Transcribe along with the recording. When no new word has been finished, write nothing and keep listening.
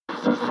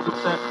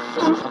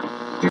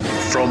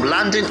From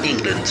London,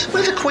 England,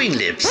 where the Queen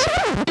lives.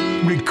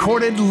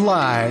 Recorded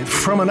live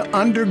from an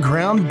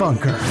underground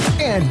bunker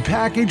and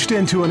packaged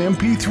into an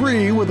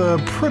MP3 with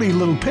a pretty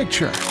little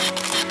picture.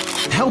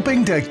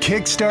 Helping to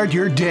kickstart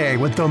your day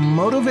with the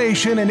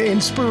motivation and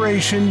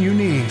inspiration you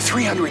need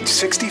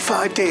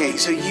 365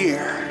 days a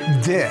year.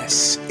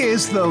 This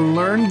is the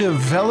Learn,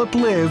 Develop,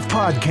 Live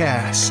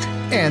podcast.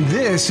 And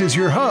this is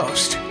your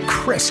host,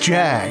 Chris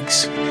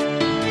Jaggs.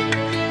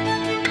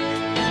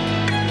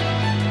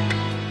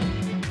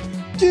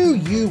 Do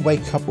you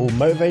wake up all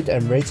motivated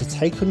and ready to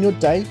take on your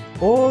day?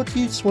 Or do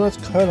you just want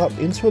to curl up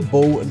into a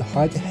ball and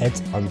hide your head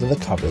under the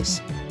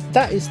covers?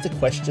 That is the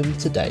question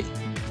today.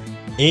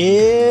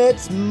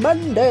 It's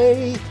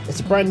Monday!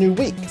 It's a brand new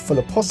week full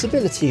of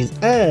possibilities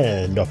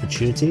and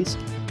opportunities.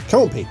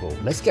 Come on people,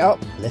 let's get up,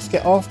 let's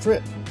get after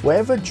it,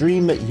 whatever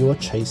dream that you're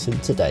chasing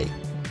today.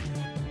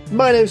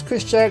 My name is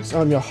Chris Jaggs,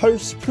 I'm your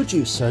host,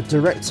 producer,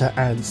 director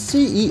and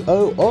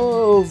CEO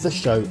of the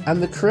show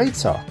and the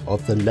creator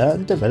of the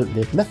Learn, Develop,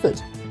 Live method.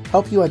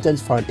 Help you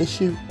identify an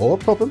issue or a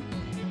problem,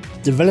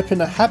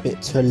 developing a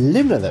habit to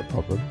eliminate that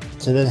problem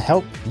to then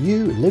help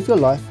you live your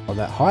life on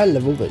that high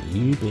level that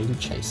you've been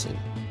chasing.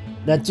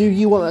 Now, do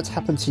you want that to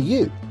happen to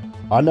you?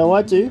 I know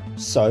I do,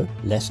 so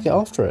let's get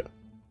after it.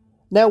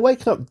 Now,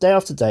 waking up day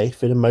after day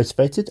feeling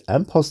motivated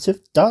and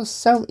positive does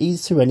sound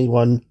easy to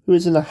anyone who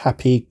is in a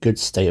happy, good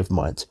state of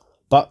mind.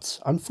 But,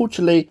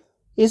 unfortunately,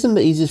 isn't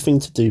the easiest thing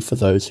to do for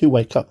those who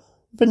wake up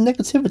with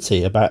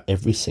negativity about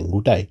every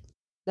single day.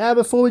 Now,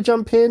 before we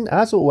jump in,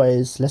 as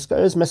always, let's go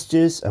to those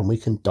messages and we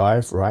can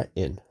dive right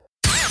in.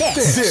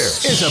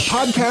 This is a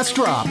podcast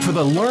drop for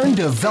the Learn,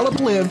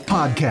 Develop, Live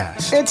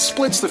podcast. It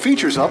splits the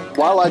features up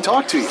while I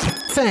talk to you.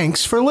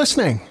 Thanks for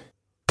listening.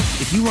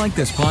 If you like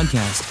this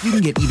podcast, you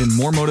can get even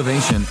more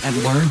motivation at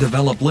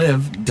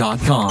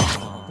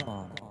LearnDevelopLive.com.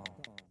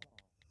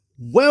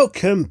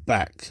 Welcome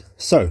back.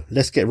 So,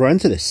 let's get right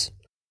into this.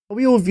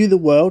 We all view the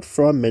world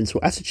from a mental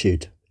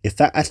attitude. If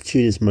that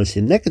attitude is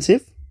mostly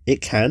negative,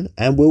 it can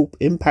and will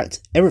impact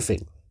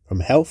everything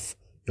from health,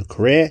 your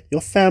career,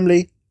 your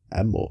family,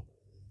 and more.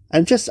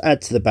 And just to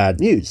add to the bad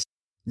news,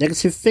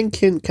 negative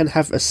thinking can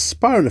have a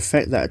spiral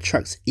effect that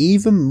attracts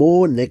even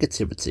more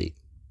negativity.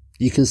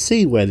 You can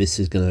see where this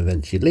is going to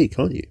eventually leak,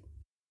 can't you?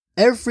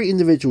 Every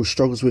individual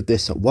struggles with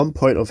this at one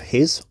point of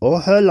his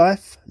or her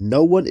life.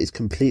 No one is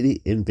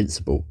completely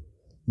invincible.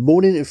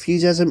 Morning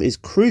enthusiasm is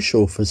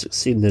crucial for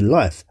succeeding in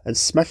life and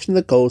smashing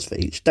the goals for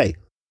each day.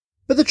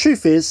 But the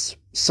truth is,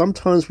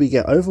 sometimes we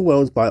get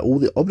overwhelmed by all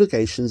the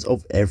obligations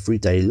of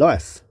everyday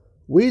life.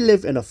 We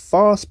live in a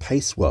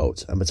fast-paced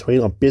world, and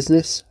between our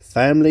business,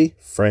 family,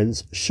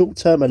 friends,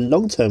 short-term and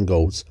long-term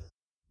goals,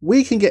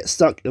 we can get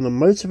stuck in a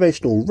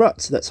motivational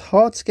rut that's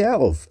hard to get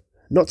out of,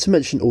 not to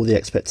mention all the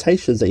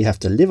expectations that you have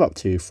to live up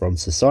to from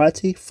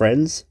society,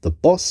 friends, the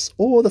boss,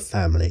 or the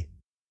family.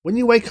 When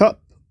you wake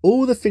up,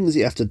 all the things that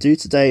you have to do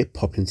today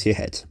pop into your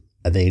head,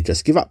 and then you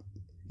just give up.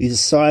 You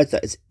decide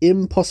that it's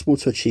impossible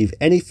to achieve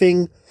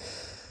anything,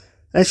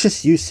 and it's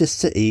just useless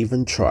to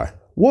even try.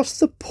 What's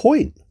the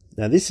point?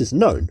 Now, this is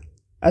known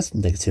as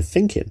negative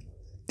thinking.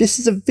 This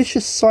is a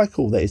vicious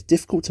cycle that is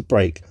difficult to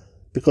break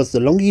because the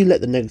longer you let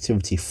the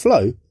negativity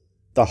flow,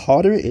 the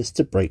harder it is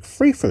to break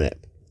free from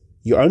it.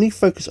 You only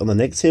focus on the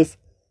negative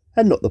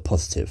and not the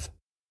positive.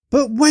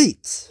 But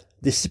wait,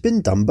 this has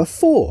been done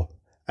before,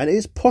 and it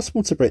is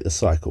possible to break the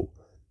cycle.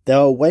 There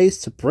are ways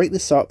to break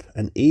this up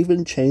and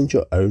even change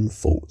your own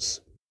thoughts.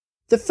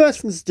 The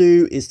first thing to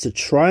do is to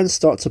try and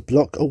start to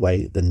block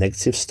away the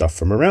negative stuff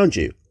from around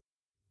you.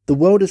 The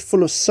world is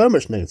full of so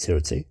much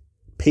negativity.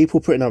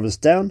 People putting others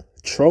down,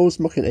 trolls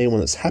mocking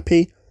anyone that's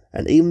happy,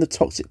 and even the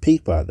toxic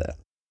people out there.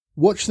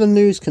 Watching the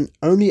news can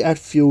only add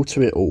fuel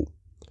to it all.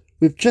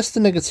 With just the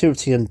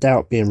negativity and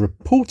doubt being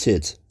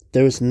reported,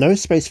 there is no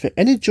space for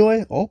any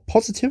joy or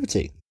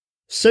positivity.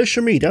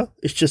 Social media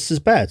is just as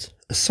bad.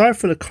 Aside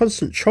from the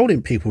constant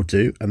trolling people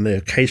do and the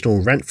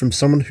occasional rant from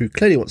someone who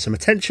clearly wants some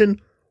attention,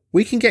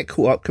 we can get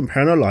caught up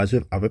comparing our lives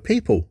with other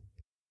people.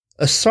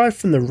 Aside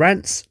from the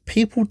rants,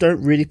 people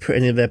don't really put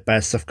any of their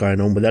bad stuff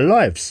going on with their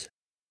lives.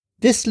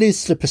 This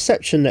leads to the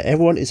perception that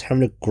everyone is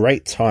having a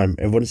great time,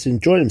 everyone is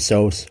enjoying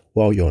themselves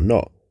while you're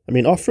not. I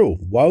mean, after all,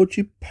 why would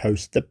you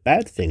post the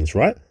bad things,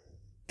 right?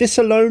 This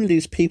alone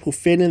leaves people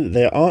feeling that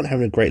they aren't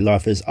having a great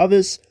life as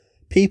others.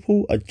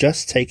 People are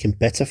just taking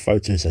better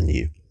photos than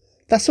you.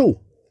 That's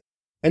all.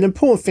 An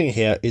important thing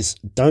here is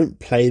don't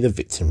play the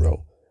victim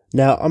role.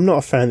 Now, I'm not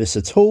a fan of this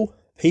at all.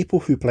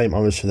 People who blame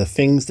others for the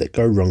things that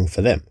go wrong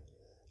for them.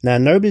 Now,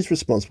 nobody's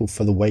responsible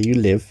for the way you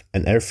live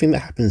and everything that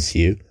happens to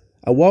you.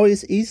 And while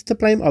it's easy to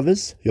blame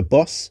others, your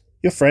boss,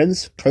 your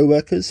friends,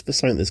 co-workers for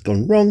something that's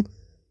gone wrong,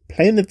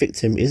 playing the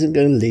victim isn't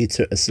going to lead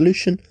to a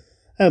solution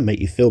and make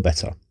you feel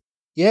better.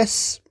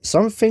 Yes,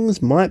 some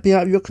things might be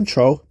out of your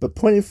control, but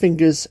pointing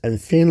fingers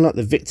and feeling like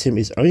the victim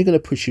is only going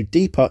to push you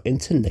deeper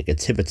into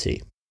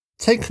negativity.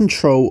 Take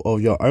control of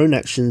your own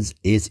actions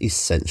is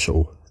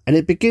essential, and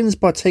it begins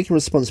by taking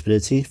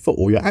responsibility for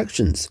all your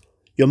actions.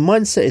 Your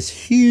mindset is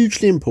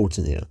hugely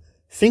important here.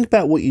 Think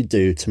about what you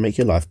do to make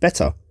your life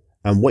better,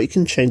 and what you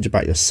can change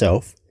about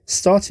yourself,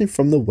 starting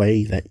from the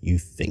way that you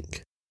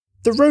think.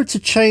 The road to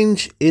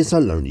change is a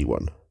lonely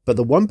one, but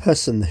the one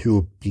person who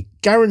will be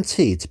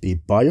guaranteed to be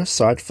by your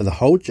side for the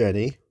whole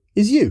journey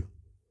is you.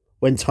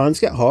 When times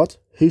get hard,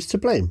 who's to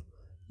blame?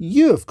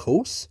 You, of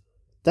course.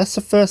 That's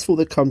the first thought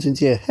that comes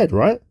into your head,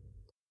 right?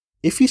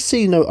 If you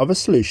see no other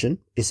solution,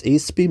 it's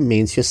easy to be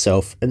mean to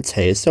yourself and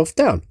tear yourself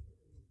down.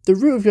 The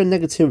root of your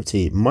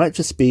negativity might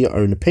just be your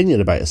own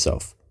opinion about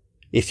yourself.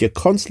 If you're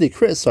constantly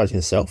criticising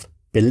yourself,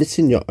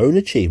 belittling your own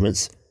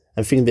achievements,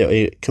 and thinking that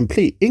you're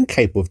completely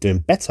incapable of doing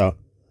better,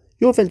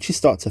 you'll eventually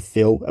start to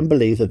feel and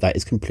believe that that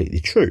is completely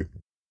true.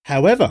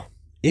 However,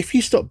 if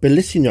you stop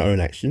belittling your own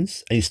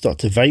actions and you start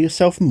to value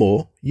yourself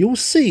more, you'll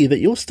see that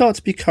you'll start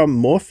to become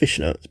more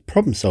efficient at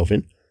problem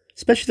solving,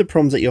 especially the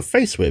problems that you're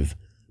faced with.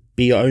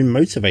 Be your own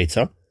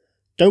motivator.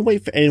 Don't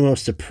wait for anyone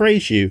else to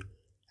praise you,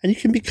 and you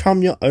can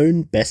become your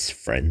own best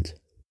friend.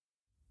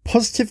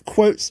 Positive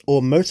quotes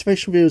or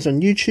motivational videos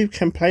on YouTube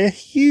can play a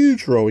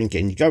huge role in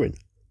getting you going.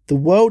 The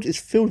world is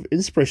filled with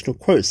inspirational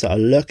quotes that are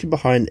lurking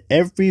behind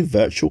every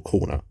virtual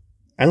corner,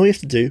 and all you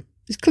have to do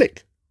is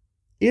click.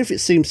 Even if it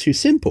seems too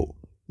simple,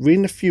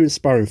 reading a few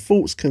inspiring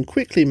thoughts can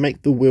quickly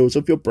make the wheels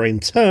of your brain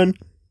turn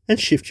and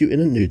shift you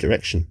in a new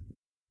direction.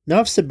 Now,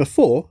 I've said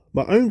before,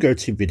 my own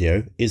go-to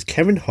video is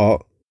Kevin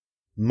Hart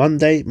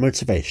Monday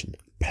Motivation.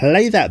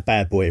 Play that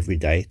bad boy every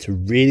day to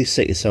really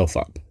set yourself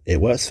up.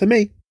 It works for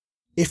me.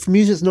 If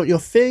music's not your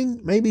thing,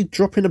 maybe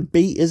dropping a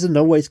beat is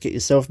another way to get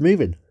yourself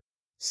moving.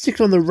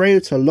 Sticking on the radio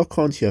to lock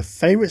onto your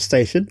favourite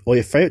station or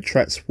your favourite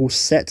tracks will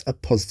set a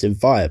positive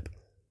vibe.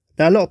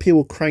 Now, a lot of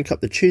people crank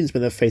up the tunes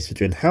when they're faced with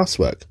doing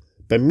housework,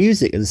 but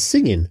music and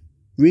singing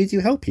really do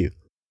help you.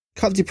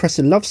 Cut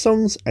depressing love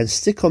songs and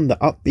stick on the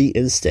upbeat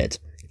instead.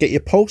 Get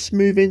your pulse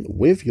moving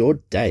with your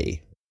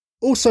day.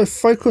 Also,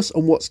 focus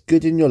on what's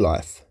good in your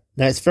life.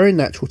 Now, it's very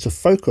natural to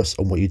focus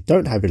on what you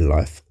don't have in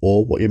life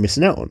or what you're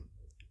missing out on.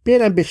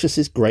 Being ambitious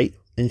is great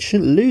and you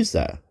shouldn't lose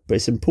that, but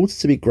it's important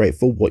to be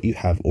grateful for what you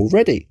have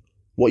already,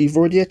 what you've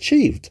already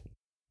achieved.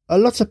 A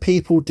lot of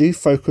people do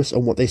focus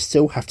on what they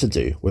still have to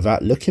do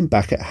without looking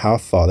back at how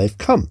far they've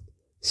come.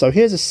 So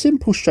here's a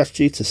simple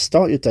strategy to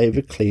start your day with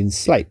a clean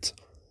slate.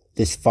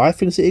 List 5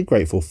 things that you're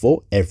grateful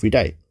for every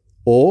day.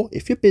 Or,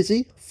 if you're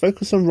busy,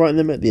 focus on writing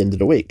them at the end of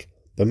the week.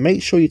 But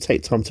make sure you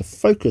take time to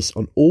focus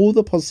on all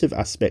the positive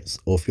aspects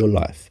of your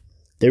life.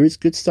 There is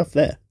good stuff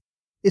there.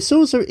 It's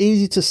also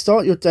easy to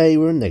start your day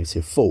with a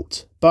negative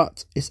thought,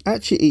 but it's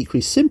actually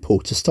equally simple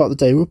to start the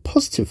day with a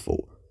positive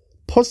thought.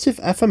 Positive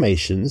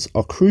affirmations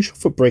are crucial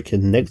for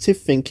breaking negative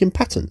thinking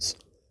patterns.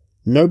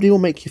 Nobody will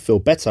make you feel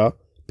better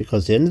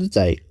because at the end of the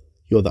day,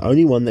 you're the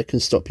only one that can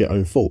stop your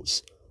own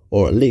thoughts,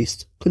 or at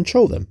least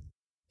control them.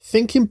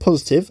 Thinking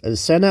positive and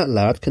saying out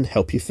loud can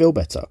help you feel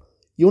better.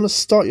 You want to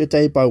start your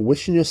day by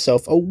wishing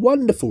yourself a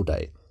wonderful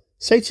day.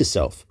 Say to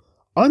yourself,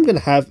 I'm going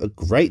to have a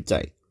great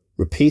day.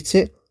 Repeat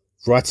it,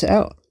 write it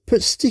out.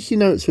 Put sticky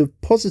notes with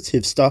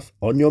positive stuff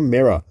on your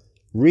mirror.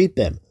 Read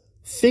them,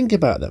 think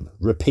about them,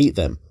 repeat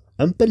them,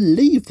 and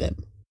believe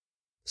them.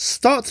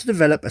 Start to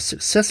develop a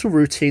successful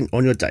routine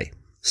on your day.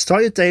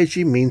 Start your day as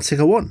you mean to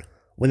go on.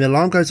 When the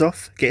alarm goes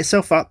off, get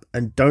yourself up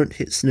and don't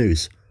hit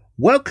snooze.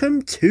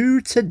 Welcome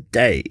to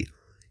today.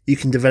 You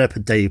can develop a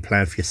daily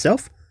plan for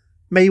yourself.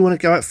 Maybe you want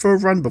to go out for a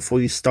run before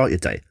you start your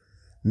day.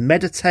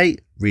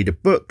 Meditate, read a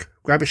book,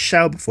 grab a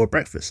shower before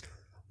breakfast.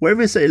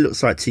 Whatever it is that it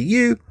looks like to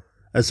you,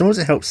 as long as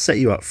it helps set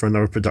you up for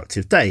another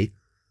productive day,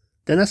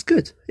 then that's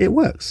good. It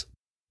works.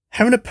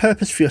 Having a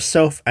purpose for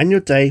yourself and your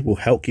day will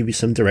help give you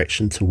some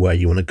direction to where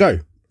you want to go,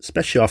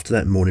 especially after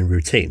that morning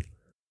routine.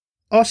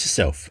 Ask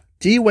yourself,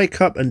 do you wake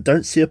up and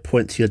don't see a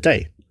point to your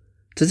day?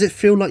 Does it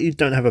feel like you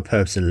don't have a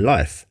purpose in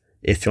life?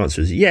 If the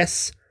answer is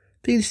yes,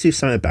 then you need to do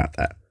something about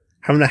that.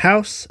 Having a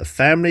house, a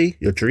family,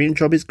 your dream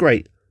job is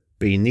great,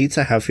 but you need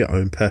to have your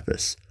own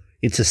purpose.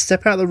 You need to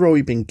step out of the role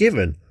you've been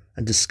given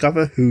and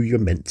discover who you're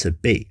meant to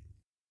be.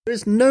 There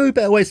is no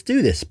better way to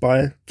do this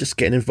by just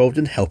getting involved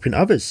in helping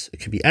others. It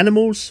could be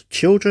animals,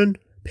 children,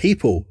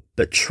 people,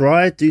 but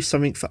try to do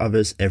something for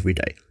others every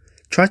day.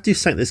 Try to do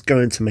something that's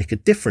going to make a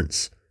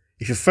difference.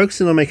 If you're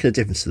focusing on making a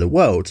difference to the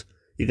world,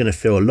 you're going to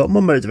feel a lot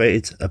more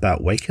motivated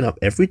about waking up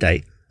every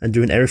day and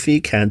doing everything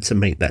you can to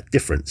make that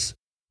difference.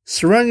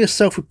 Surrounding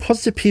yourself with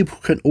positive people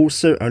can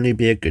also only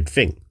be a good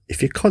thing.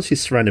 If you're constantly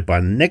surrounded by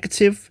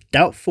negative,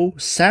 doubtful,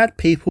 sad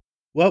people,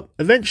 well,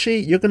 eventually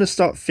you're going to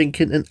start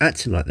thinking and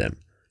acting like them.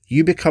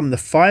 You become the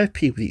 5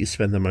 people that you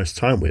spend the most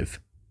time with.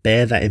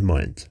 Bear that in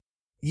mind.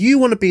 You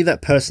want to be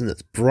that person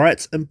that's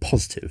bright and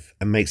positive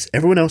and makes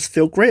everyone else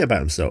feel great about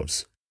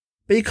themselves.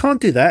 But you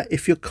can't do that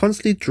if you're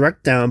constantly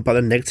dragged down by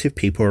the negative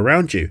people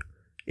around you.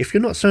 If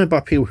you're not surrounded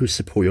by people who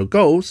support your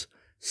goals,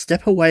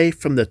 step away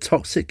from the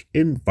toxic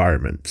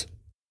environment.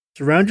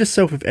 Surround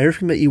yourself with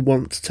everything that you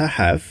want to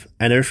have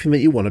and everything that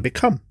you want to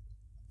become.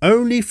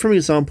 Only from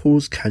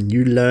examples can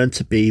you learn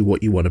to be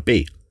what you want to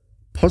be.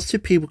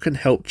 Positive people can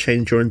help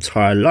change your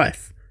entire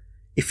life.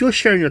 If you're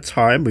sharing your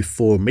time with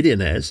 4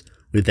 millionaires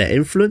with their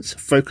influence,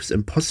 focus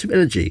and positive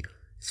energy,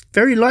 it's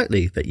very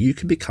likely that you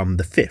can become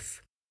the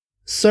 5th.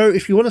 So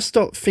if you want to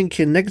stop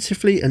thinking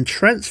negatively and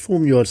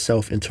transform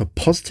yourself into a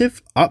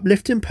positive,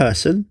 uplifting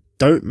person,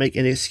 don't make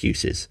any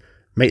excuses.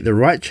 Make the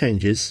right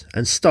changes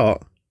and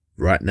start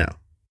right now.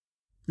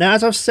 Now,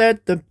 as I've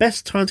said, the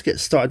best time to get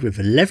started with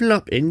leveling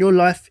up in your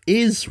life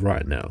is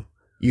right now.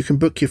 You can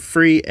book your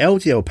free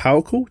LDL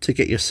Power Call to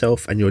get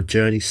yourself and your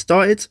journey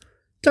started.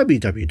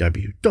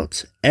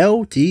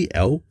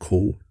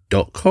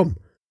 www.ldlcall.com.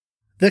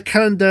 The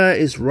calendar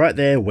is right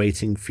there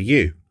waiting for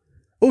you.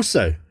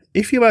 Also,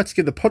 if you're about to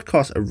give the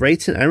podcast a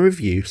rating and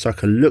review so I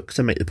can look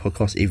to make the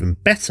podcast even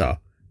better,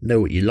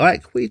 know what you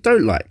like, what you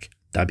don't like,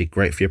 that'd be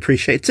greatly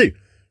appreciated too.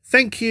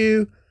 Thank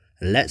you.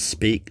 Let's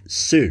speak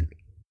soon.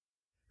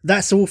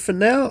 That's all for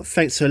now.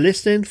 Thanks for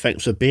listening.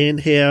 Thanks for being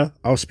here.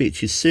 I'll speak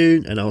to you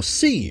soon and I'll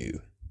see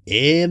you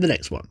in the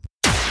next one.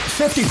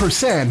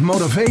 50%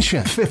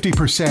 motivation,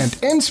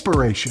 50%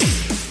 inspiration.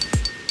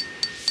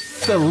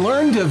 The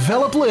Learn,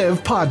 Develop,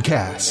 Live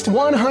podcast.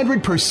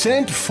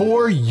 100%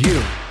 for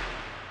you.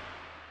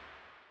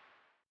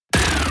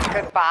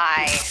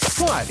 Goodbye.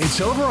 What?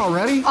 It's over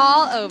already?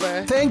 All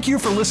over. Thank you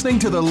for listening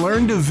to the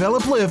Learn,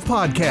 Develop, Live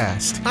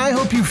podcast. I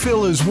hope you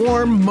feel as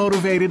warm,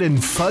 motivated,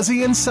 and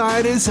fuzzy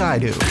inside as I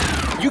do.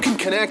 You can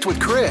connect with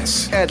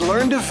Chris at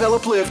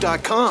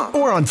LearnDevelopLive.com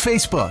or on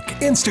Facebook,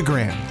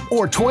 Instagram,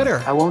 or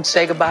Twitter. I won't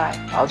say goodbye.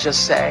 I'll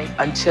just say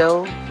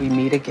until we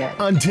meet again.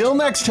 Until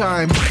next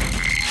time,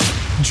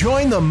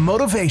 join the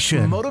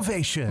motivation.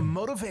 Motivation.